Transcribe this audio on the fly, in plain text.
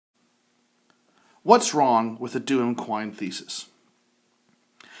What's wrong with the Duhem-Quine Thesis?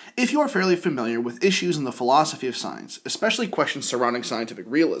 If you are fairly familiar with issues in the philosophy of science, especially questions surrounding scientific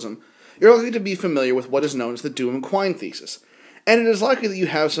realism, you're likely to be familiar with what is known as the Duhem-Quine Thesis, and it is likely that you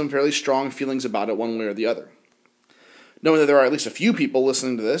have some fairly strong feelings about it one way or the other. Knowing that there are at least a few people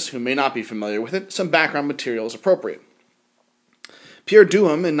listening to this who may not be familiar with it, some background material is appropriate. Pierre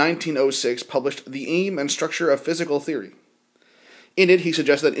Duhem in 1906 published The Aim and Structure of Physical Theory. In it, he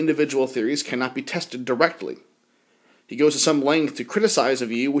suggests that individual theories cannot be tested directly. He goes to some length to criticize a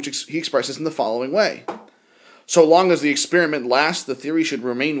view which he expresses in the following way. So long as the experiment lasts, the theory should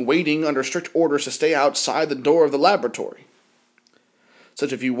remain waiting under strict orders to stay outside the door of the laboratory.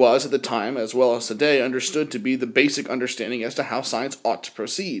 Such a view was, at the time, as well as today, understood to be the basic understanding as to how science ought to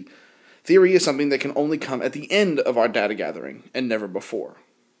proceed. Theory is something that can only come at the end of our data gathering, and never before.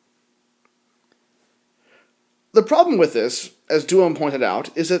 The problem with this, as Duhem pointed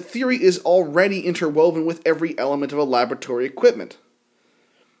out, is that theory is already interwoven with every element of a laboratory equipment.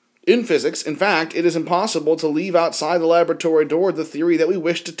 In physics, in fact, it is impossible to leave outside the laboratory door the theory that we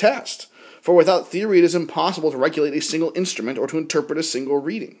wish to test, for without theory it is impossible to regulate a single instrument or to interpret a single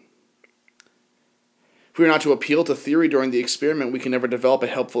reading. If we are not to appeal to theory during the experiment, we can never develop a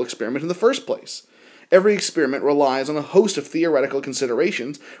helpful experiment in the first place. Every experiment relies on a host of theoretical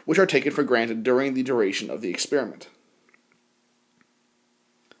considerations which are taken for granted during the duration of the experiment.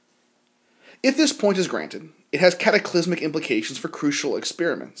 If this point is granted, it has cataclysmic implications for crucial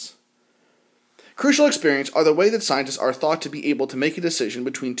experiments. Crucial experiments are the way that scientists are thought to be able to make a decision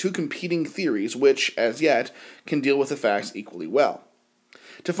between two competing theories which, as yet, can deal with the facts equally well.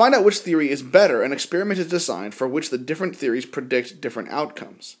 To find out which theory is better, an experiment is designed for which the different theories predict different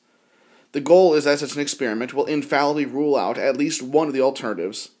outcomes. The goal is that such an experiment will infallibly rule out at least one of the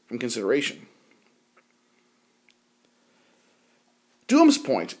alternatives from consideration. Duhem's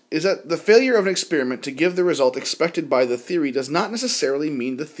point is that the failure of an experiment to give the result expected by the theory does not necessarily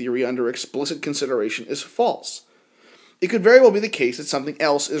mean the theory under explicit consideration is false. It could very well be the case that something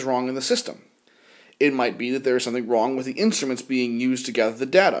else is wrong in the system. It might be that there is something wrong with the instruments being used to gather the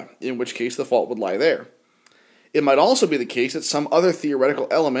data, in which case the fault would lie there. It might also be the case that some other theoretical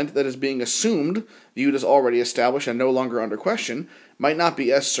element that is being assumed, viewed as already established and no longer under question, might not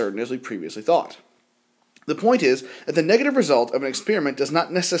be as certain as we previously thought. The point is that the negative result of an experiment does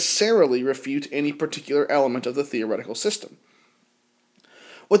not necessarily refute any particular element of the theoretical system.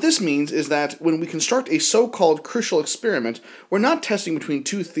 What this means is that when we construct a so-called crucial experiment, we're not testing between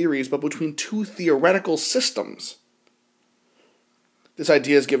two theories, but between two theoretical systems. This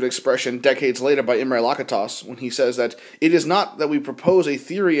idea is given expression decades later by Imre Lakatos when he says that it is not that we propose a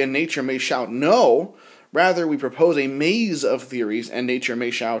theory and nature may shout no, rather we propose a maze of theories and nature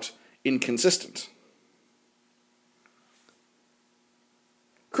may shout inconsistent.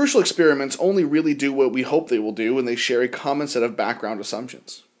 Crucial experiments only really do what we hope they will do when they share a common set of background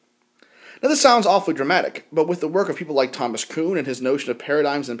assumptions. Now this sounds awfully dramatic, but with the work of people like Thomas Kuhn and his notion of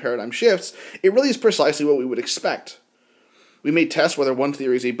paradigms and paradigm shifts, it really is precisely what we would expect. We may test whether one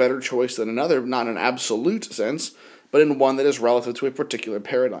theory is a better choice than another, not in an absolute sense, but in one that is relative to a particular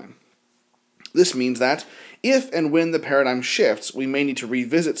paradigm. This means that, if and when the paradigm shifts, we may need to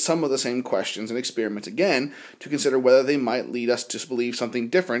revisit some of the same questions and experiments again to consider whether they might lead us to believe something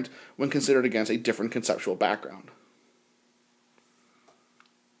different when considered against a different conceptual background.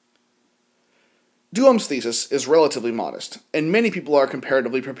 Duhem's thesis is relatively modest, and many people are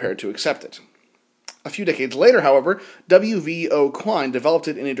comparatively prepared to accept it. A few decades later, however, W.V.O. Quine developed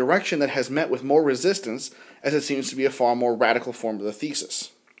it in a direction that has met with more resistance, as it seems to be a far more radical form of the thesis.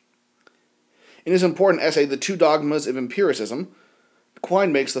 In his important essay, The Two Dogmas of Empiricism,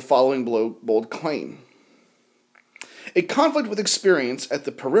 Quine makes the following bold claim. A conflict with experience at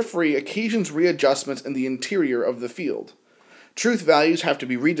the periphery occasions readjustments in the interior of the field. Truth values have to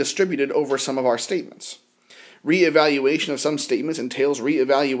be redistributed over some of our statements. Re-evaluation of some statements entails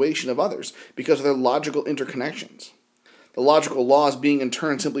re-evaluation of others because of their logical interconnections. The logical laws being in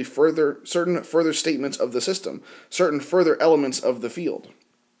turn simply certain further statements of the system, certain further elements of the field.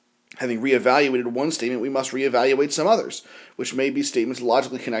 Having re-evaluated one statement, we must re-evaluate some others, which may be statements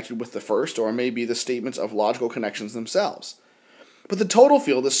logically connected with the first, or may be the statements of logical connections themselves. But the total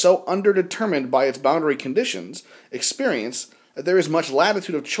field is so underdetermined by its boundary conditions, experience, that there is much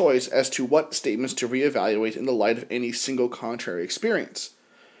latitude of choice as to what statements to re-evaluate in the light of any single contrary experience.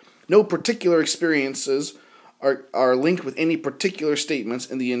 No particular experiences are linked with any particular statements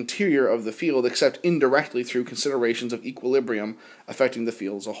in the interior of the field except indirectly through considerations of equilibrium affecting the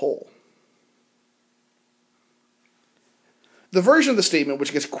field as a whole. The version of the statement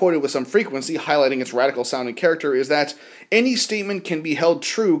which gets quoted with some frequency, highlighting its radical-sounding character, is that any statement can be held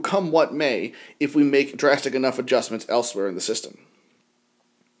true come what may if we make drastic enough adjustments elsewhere in the system.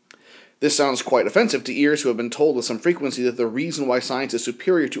 This sounds quite offensive to ears who have been told with some frequency that the reason why science is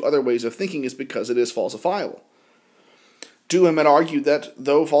superior to other ways of thinking is because it is falsifiable. Duhem had argued that,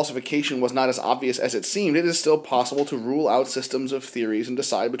 though falsification was not as obvious as it seemed, it is still possible to rule out systems of theories and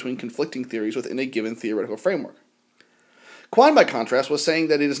decide between conflicting theories within a given theoretical framework. Quine, by contrast, was saying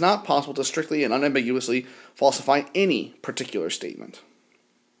that it is not possible to strictly and unambiguously falsify any particular statement.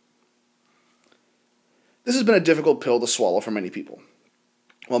 This has been a difficult pill to swallow for many people.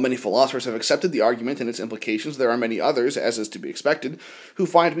 While many philosophers have accepted the argument and its implications, there are many others, as is to be expected, who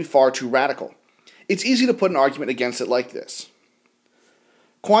find it to be far too radical. It's easy to put an argument against it like this.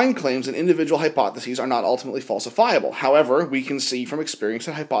 Quine claims that individual hypotheses are not ultimately falsifiable. However, we can see from experience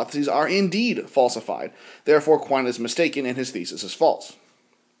that hypotheses are indeed falsified. Therefore, Quine is mistaken and his thesis is false.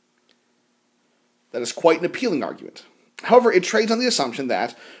 That is quite an appealing argument. However, it trades on the assumption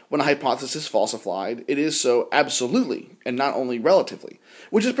that, when a hypothesis is falsified, it is so absolutely, and not only relatively,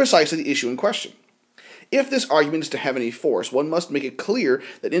 which is precisely the issue in question. If this argument is to have any force, one must make it clear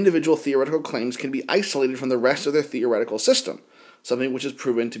that individual theoretical claims can be isolated from the rest of their theoretical system, something which is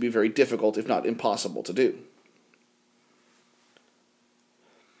proven to be very difficult, if not impossible, to do.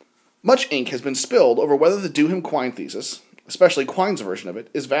 Much ink has been spilled over whether the Duhem-Quine Thesis, especially Quine's version of it,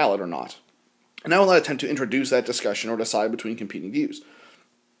 is valid or not, and I will not attempt to introduce that discussion or decide between competing views.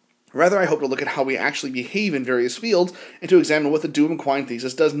 Rather, I hope to look at how we actually behave in various fields and to examine what the Duhem-Quine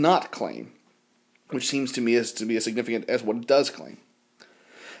Thesis does not claim, which seems to me to be as significant as what it does claim.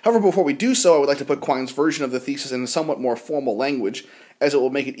 However, before we do so, I would like to put Quine's version of the thesis in somewhat more formal language, as it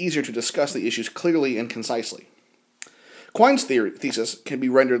will make it easier to discuss the issues clearly and concisely. Quine's thesis can be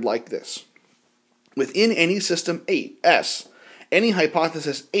rendered like this. Within any system S, any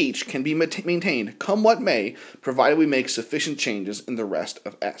hypothesis H can be maintained, come what may, provided we make sufficient changes in the rest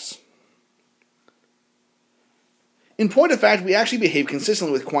of S. In point of fact, we actually behave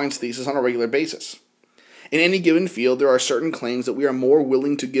consistently with Quine's thesis on a regular basis. In any given field, there are certain claims that we are more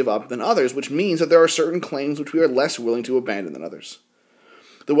willing to give up than others, which means that there are certain claims which we are less willing to abandon than others.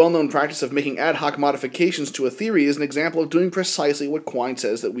 The well-known practice of making ad hoc modifications to a theory is an example of doing precisely what Quine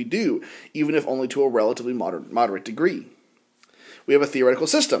says that we do, even if only to a relatively moderate degree. We have a theoretical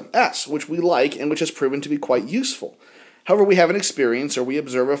system, S, which we like and which has proven to be quite useful. However, we have an experience or we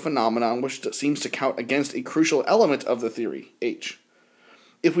observe a phenomenon which seems to count against a crucial element of the theory, H.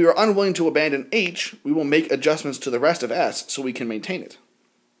 If we are unwilling to abandon H, we will make adjustments to the rest of S so we can maintain it.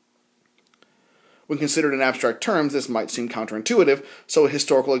 When considered in abstract terms, this might seem counterintuitive, so a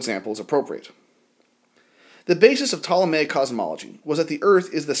historical example is appropriate. The basis of Ptolemaic cosmology was that the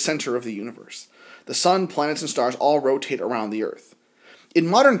Earth is the center of the universe. The sun, planets, and stars all rotate around the Earth. In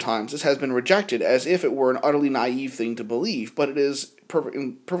modern times, this has been rejected as if it were an utterly naive thing to believe, but it is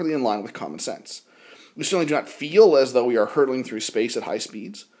perfectly in line with common sense. We certainly do not feel as though we are hurtling through space at high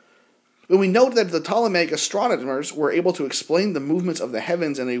speeds. When we note that the Ptolemaic astronomers were able to explain the movements of the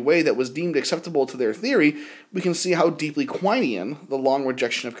heavens in a way that was deemed acceptable to their theory, we can see how deeply Quinean the long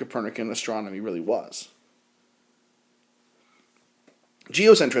rejection of Copernican astronomy really was.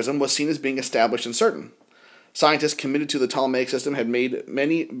 Geocentrism was seen as being established and certain. Scientists committed to the Ptolemaic system had made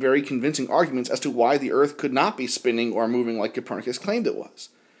many very convincing arguments as to why the Earth could not be spinning or moving like Copernicus claimed it was.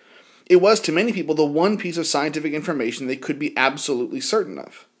 It was, to many people, the one piece of scientific information they could be absolutely certain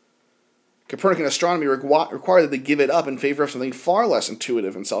of. Copernican astronomy required that they give it up in favor of something far less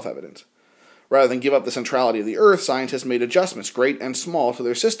intuitive and self-evident. Rather than give up the centrality of the Earth, scientists made adjustments, great and small, to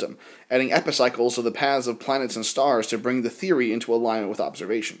their system, adding epicycles to the paths of planets and stars to bring the theory into alignment with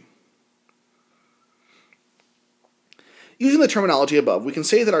observation. Using the terminology above, we can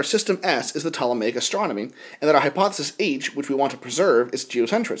say that our system S is the Ptolemaic astronomy, and that our hypothesis H, which we want to preserve, is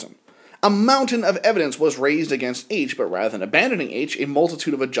geocentrism. A mountain of evidence was raised against H, but rather than abandoning H, a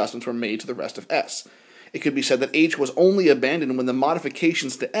multitude of adjustments were made to the rest of S. It could be said that H was only abandoned when the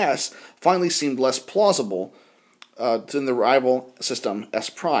modifications to S finally seemed less plausible than the rival system S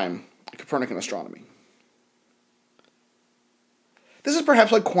prime, Copernican astronomy. This is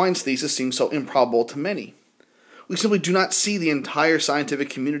perhaps why Quine's thesis seems so improbable to many. We simply do not see the entire scientific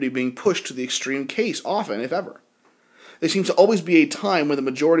community being pushed to the extreme case often, if ever. There seems to always be a time when the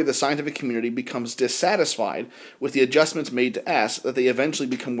majority of the scientific community becomes dissatisfied with the adjustments made to S that they eventually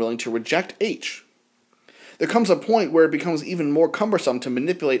become willing to reject H. There comes a point where it becomes even more cumbersome to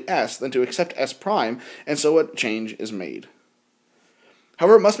manipulate S than to accept S prime, and so a change is made.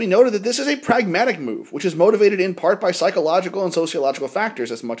 However, it must be noted that this is a pragmatic move, which is motivated in part by psychological and sociological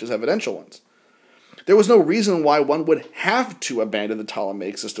factors as much as evidential ones. There was no reason why one would have to abandon the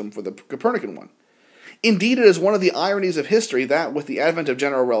Ptolemaic system for the Copernican one. Indeed, it is one of the ironies of history that, with the advent of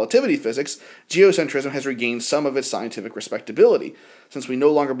general relativity physics, geocentrism has regained some of its scientific respectability, since we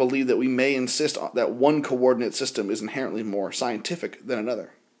no longer believe that we may insist that one coordinate system is inherently more scientific than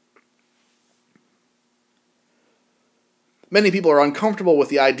another. Many people are uncomfortable with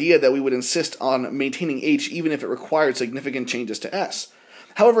the idea that we would insist on maintaining H even if it required significant changes to S.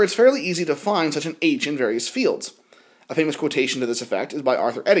 However, it's fairly easy to find such an H in various fields. A famous quotation to this effect is by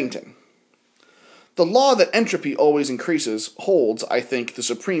Arthur Eddington. The law that entropy always increases holds, I think, the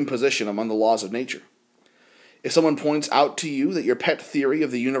supreme position among the laws of nature. If someone points out to you that your pet theory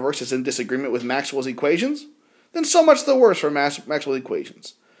of the universe is in disagreement with Maxwell's equations, then so much the worse for Maxwell's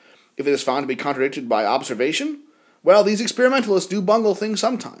equations. If it is found to be contradicted by observation, well, these experimentalists do bungle things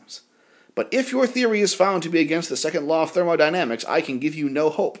sometimes. But if your theory is found to be against the second law of thermodynamics, I can give you no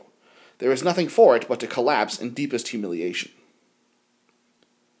hope. There is nothing for it but to collapse in deepest humiliation.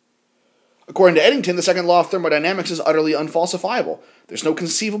 According to Eddington, the second law of thermodynamics is utterly unfalsifiable. There's no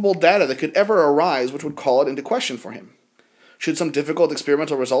conceivable data that could ever arise which would call it into question for him. Should some difficult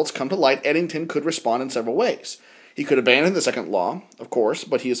experimental results come to light, Eddington could respond in several ways. He could abandon the second law, of course,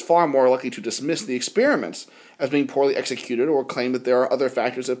 but he is far more likely to dismiss the experiments as being poorly executed or claim that there are other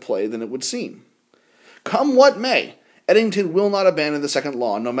factors at play than it would seem. Come what may, Eddington will not abandon the second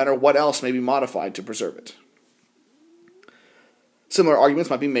law, no matter what else may be modified to preserve it. Similar arguments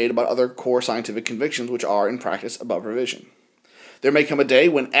might be made about other core scientific convictions which are, in practice, above revision. There may come a day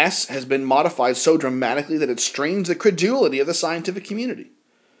when S has been modified so dramatically that it strains the credulity of the scientific community.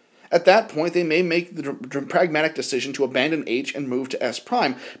 At that point, they may make the pragmatic decision to abandon H and move to S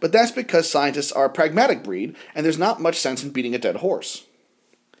prime, but that's because scientists are a pragmatic breed, and there's not much sense in beating a dead horse.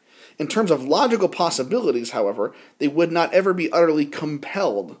 In terms of logical possibilities, however, they would not ever be utterly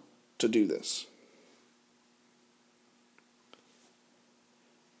compelled to do this.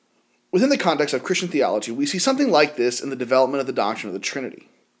 Within the context of Christian theology, we see something like this in the development of the doctrine of the Trinity.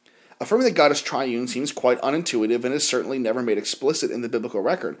 Affirming that God is triune seems quite unintuitive and is certainly never made explicit in the biblical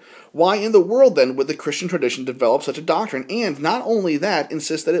record. Why in the world, then, would the Christian tradition develop such a doctrine and, not only that,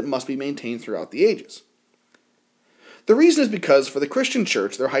 insist that it must be maintained throughout the ages? The reason is because, for the Christian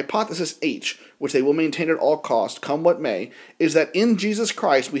church, their hypothesis H, which they will maintain at all cost, come what may, is that in Jesus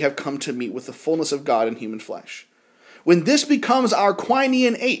Christ we have come to meet with the fullness of God in human flesh. When this becomes our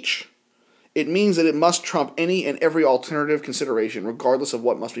Quinean H, it means that it must trump any and every alternative consideration, regardless of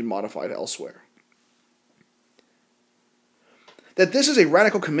what must be modified elsewhere. That this is a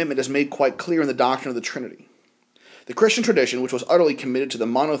radical commitment is made quite clear in the doctrine of the Trinity. The Christian tradition, which was utterly committed to the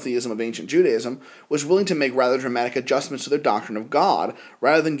monotheism of ancient Judaism, was willing to make rather dramatic adjustments to their doctrine of God,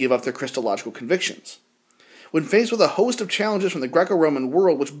 rather than give up their Christological convictions. When faced with a host of challenges from the Greco-Roman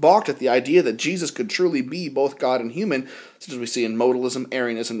world which balked at the idea that Jesus could truly be both God and human, such as we see in modalism,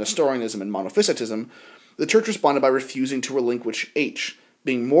 Arianism, Nestorianism, and monophysitism, the church responded by refusing to relinquish H,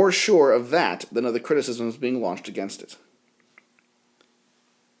 being more sure of that than of the criticisms being launched against it.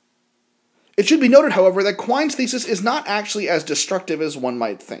 It should be noted, however, that Quine's thesis is not actually as destructive as one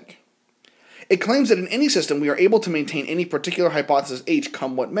might think. It claims that in any system we are able to maintain any particular hypothesis H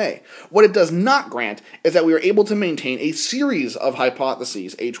come what may. What it does not grant is that we are able to maintain a series of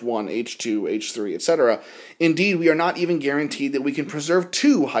hypotheses, H1, H2, H3, etc. Indeed, we are not even guaranteed that we can preserve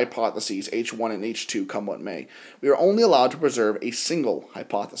two hypotheses, H1 and H2, come what may. We are only allowed to preserve a single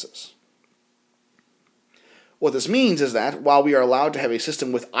hypothesis. What this means is that, while we are allowed to have a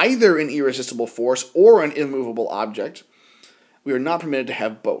system with either an irresistible force or an immovable object, we are not permitted to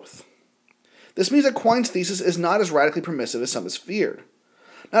have both. This means that Quine's thesis is not as radically permissive as some has feared.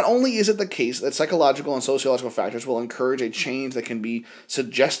 Not only is it the case that psychological and sociological factors will encourage a change that can be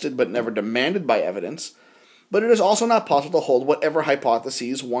suggested but never demanded by evidence, but it is also not possible to hold whatever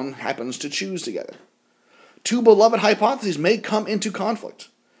hypotheses one happens to choose together. Two beloved hypotheses may come into conflict.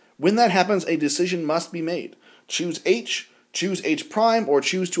 When that happens, a decision must be made. Choose H prime, or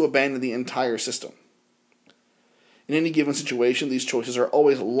choose to abandon the entire system. In any given situation, these choices are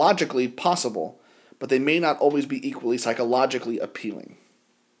always logically possible, but they may not always be equally psychologically appealing.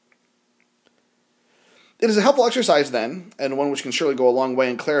 It is a helpful exercise, then, and one which can surely go a long way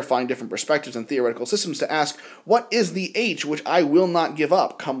in clarifying different perspectives and theoretical systems, to ask, what is the H which I will not give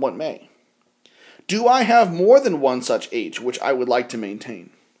up, come what may? Do I have more than one such H which I would like to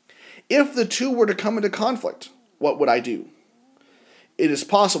maintain? If the two were to come into conflict, what would I do? It is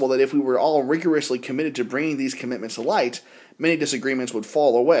possible that if we were all rigorously committed to bringing these commitments to light, many disagreements would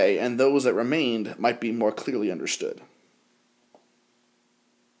fall away, and those that remained might be more clearly understood.